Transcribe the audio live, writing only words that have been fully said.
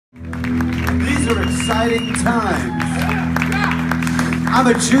exciting times. I'm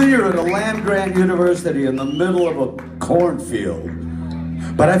a junior at a land-grant university in the middle of a cornfield,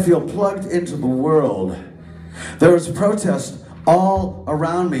 but I feel plugged into the world. There is protest all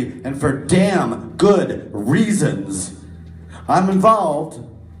around me, and for damn good reasons. I'm involved,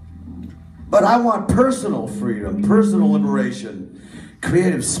 but I want personal freedom, personal liberation,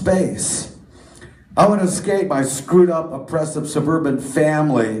 creative space. I want to escape my screwed up, oppressive suburban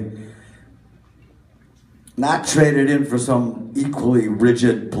family, not trade it in for some equally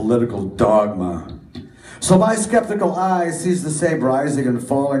rigid political dogma. So my skeptical eye sees the same rising and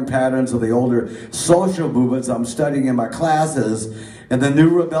falling patterns of the older social movements I'm studying in my classes, and the new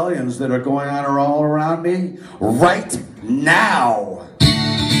rebellions that are going on all around me right now.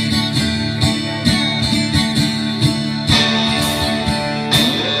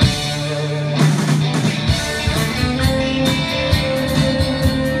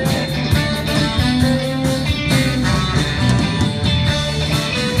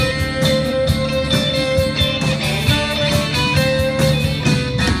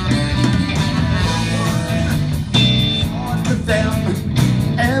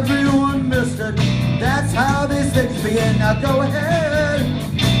 Everyone missed it. That's how these things begin. Now go ahead,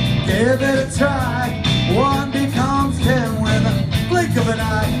 give it a try. One becomes 10 with a blink of an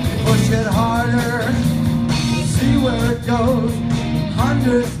eye. Push it harder, see where it goes.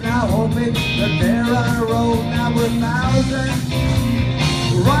 Hundreds now hoping that they're on a road. Now we're thousands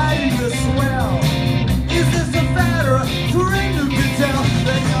riding the swell. Is this a fad or a dream? Who can tell?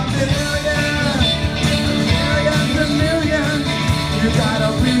 They got millions. You gotta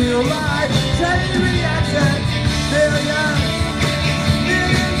realize, chain reaction, millions.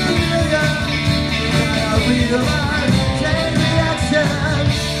 You gotta realize, chain reaction.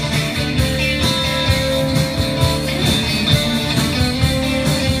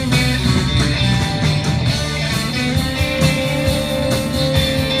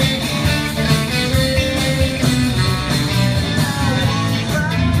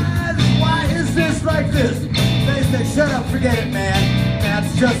 Why is this like this? They say, shut up, forget it, man.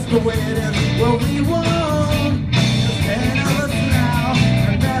 That's just the way it is. Well, we won't. There's 10 of us now,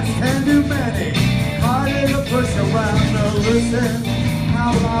 and that's 10 too many. Harder to push around to listen.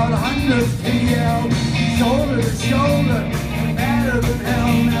 How loud hundreds can yell, shoulder to shoulder, better than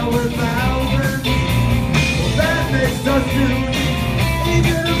hell. Now we're thousands. Well, that makes us do.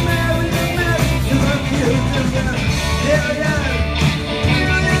 Even a million to the future. Millions.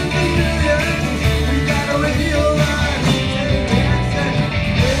 We gotta realize.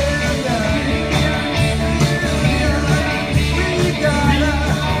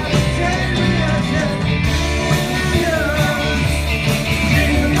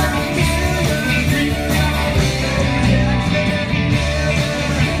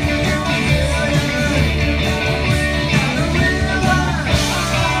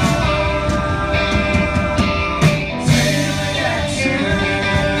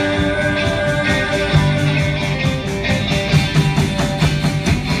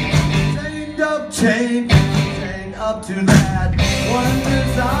 Chained up to that one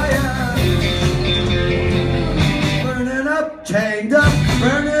desire. Burning up, chained up,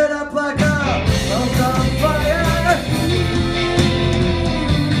 burn it up like a love on fire.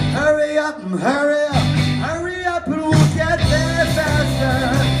 Hurry up, hurry up, hurry up, and we'll get there faster.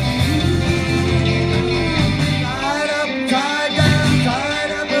 Tied up, tied down,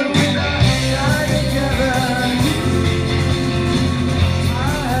 tied up, and we die together.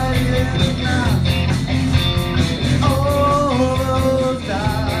 Tied now.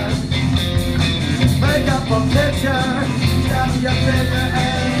 A picture, stop your finger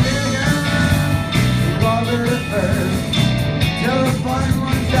and bigger. Love it at first, till the fun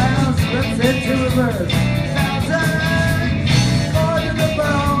one down, slips into reverse.